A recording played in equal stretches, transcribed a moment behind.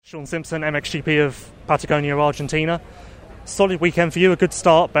Sean Simpson, MXGP of Patagonia, Argentina. Solid weekend for you, a good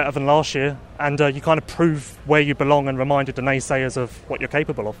start, better than last year, and you kind of prove where you belong and reminded the naysayers of what you're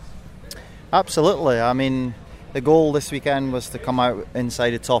capable of. Absolutely. I mean, the goal this weekend was to come out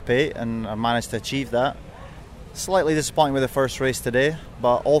inside the top 8, and I managed to achieve that. Slightly disappointing with the first race today,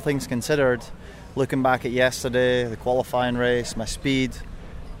 but all things considered, looking back at yesterday, the qualifying race, my speed,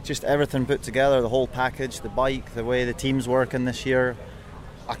 just everything put together, the whole package, the bike, the way the team's working this year,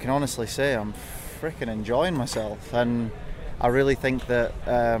 I can honestly say I'm freaking enjoying myself, and I really think that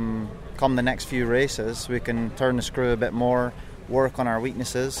come the next few races we can turn the screw a bit more, work on our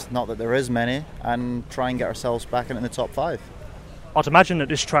weaknesses, not that there is many, and try and get ourselves back into the top 5. I'd imagine that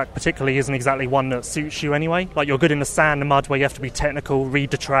this track particularly isn't exactly one that suits you anyway. Like, you're good in the sand and mud where you have to be technical,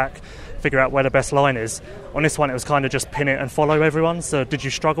 read the track, figure out where the best line is. On this one it was kind of just pin it and follow everyone, so did you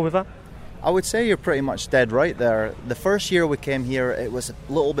struggle with that? I would say you're pretty much dead right there. The first year we came here, it was a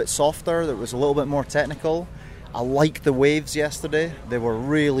little bit softer, it was a little bit more technical. I liked the waves yesterday. They were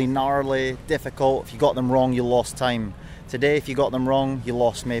really gnarly, difficult. If you got them wrong, you lost time. Today, if you got them wrong, you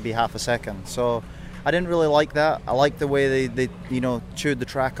lost maybe half a second. So I didn't really like that. I liked the way they chewed the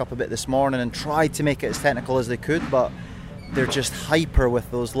track up a bit this morning and tried to make it as technical as they could, but they're just hyper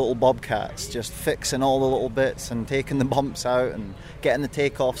with those little bobcats, just fixing all the little bits and taking the bumps out and getting the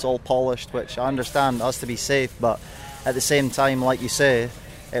takeoffs all polished, which I understand has to be safe, but at the same time, like you say,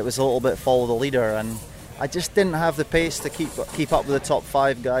 it was a little bit follow the leader, and I just didn't have the pace to keep up with the top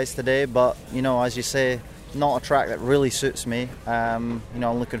 5 guys today. But as you say, not a track that really suits me. I'm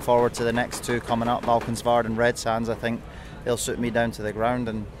looking forward to the next 2 coming up, Valkenswaard and Red Sands. I think they'll suit me down to the ground,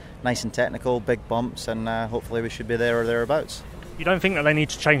 and nice and technical, big bumps, and hopefully we should be there or thereabouts. You don't think that they need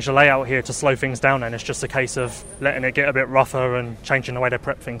to change the layout here to slow things down, and it's just a case of letting it get a bit rougher and changing the way they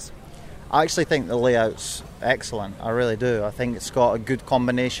prep things? I actually think the layout's excellent, I really do. I think it's got a good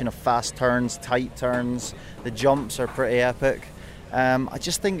combination of fast turns, tight turns, the jumps are pretty epic. I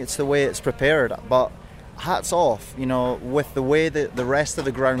just think it's the way it's prepared, but hats off, with the way that the rest of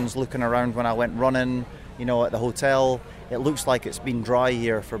the ground's looking around when I went running, at the hotel, it looks like it's been dry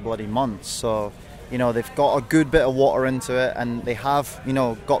here for bloody months. So, they've got a good bit of water into it, and they have,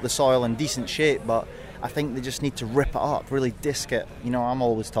 got the soil in decent shape, but I think they just need to rip it up, really disc it. I'm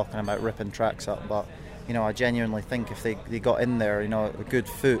always talking about ripping tracks up, but, I genuinely think if they got in there, a good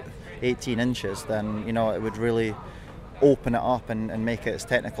foot, 18 inches, then, it would really open it up and make it as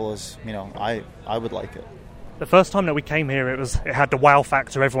technical as, I would like it. The first time that we came here, it had the wow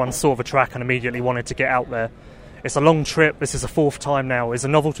factor. Everyone saw the track and immediately wanted to get out there. It's a long trip. This is the 4th time now. Is the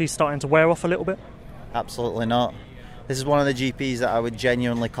novelty starting to wear off a little bit? Absolutely not. This is one of the GPs that I would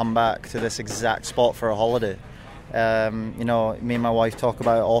genuinely come back to this exact spot for a holiday. Me and my wife talk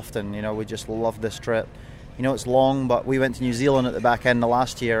about it often. We just love this trip. It's long, but we went to New Zealand at the back end of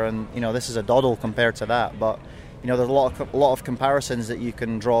last year, and this is a doddle compared to that. But there's a lot of comparisons that you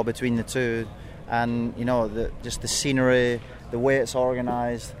can draw between the two. And just the scenery, the way it's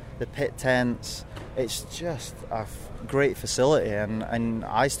organised, the pit tents, it's just a great facility, and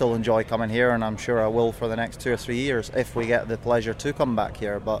I still enjoy coming here, and I'm sure I will for the next 2 or 3 years if we get the pleasure to come back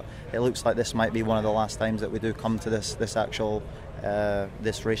here. But it looks like this might be one of the last times that we do come to this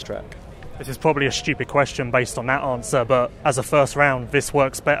racetrack. This is probably a stupid question based on that answer, but as a first round, this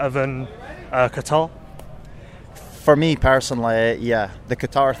works better than Qatar? For me personally, yeah, the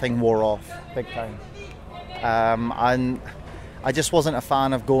Qatar thing wore off big time. And I just wasn't a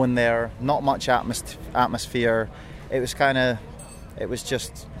fan of going there. Not much atmosphere. It was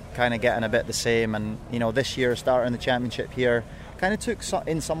just kind of getting a bit the same. And this year, starting the championship here, kind of took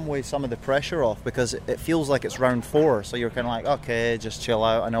in some way some of the pressure off, because it feels like it's round 4. So you're kind of like, okay, just chill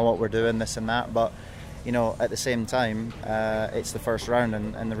out. I know what we're doing, this and that. But at the same time, it's the first round,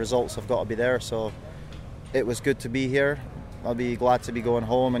 and the results have got to be there. So it was good to be here. I'll be glad to be going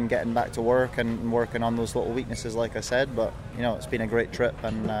home and getting back to work and working on those little weaknesses, like I said. But, it's been a great trip,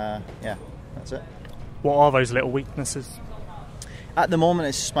 and, that's it. What are those little weaknesses? At the moment,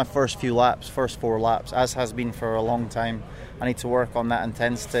 it's just my first 4 laps, as has been for a long time. I need to work on that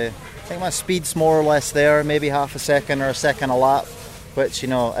intensity. I think my speed's more or less there, maybe half a second or a second a lap, which,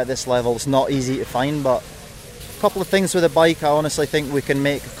 at this level, it's not easy to find. But a couple of things with the bike, I honestly think we can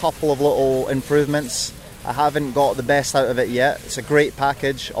make a couple of little improvements. I haven't got the best out of it yet. It's a great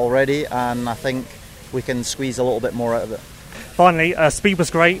package already, and I think we can squeeze a little bit more out of it. Finally, speed was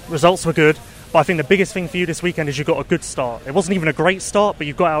great, results were good, but I think the biggest thing for you this weekend is you got a good start. It wasn't even a great start, but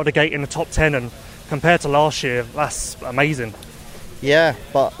you got out of the gate in the top 10, and compared to last year, that's amazing. Yeah,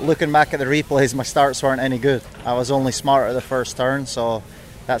 but looking back at the replays, my starts weren't any good. I was only smart at the first turn, so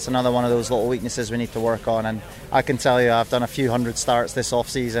that's another one of those little weaknesses we need to work on. And I can tell you, I've done a few hundred starts this off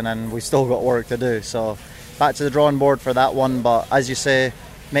season and we've still got work to do. So back to the drawing board for that one. But as you say,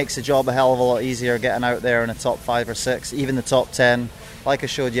 makes the job a hell of a lot easier getting out there in the top 5 or 6, even the top 10. Like I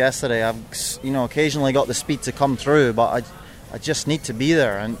showed yesterday, I've occasionally got the speed to come through, but I just need to be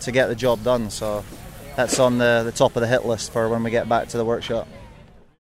there and to get the job done. So that's on the top of the hit list for when we get back to the workshop.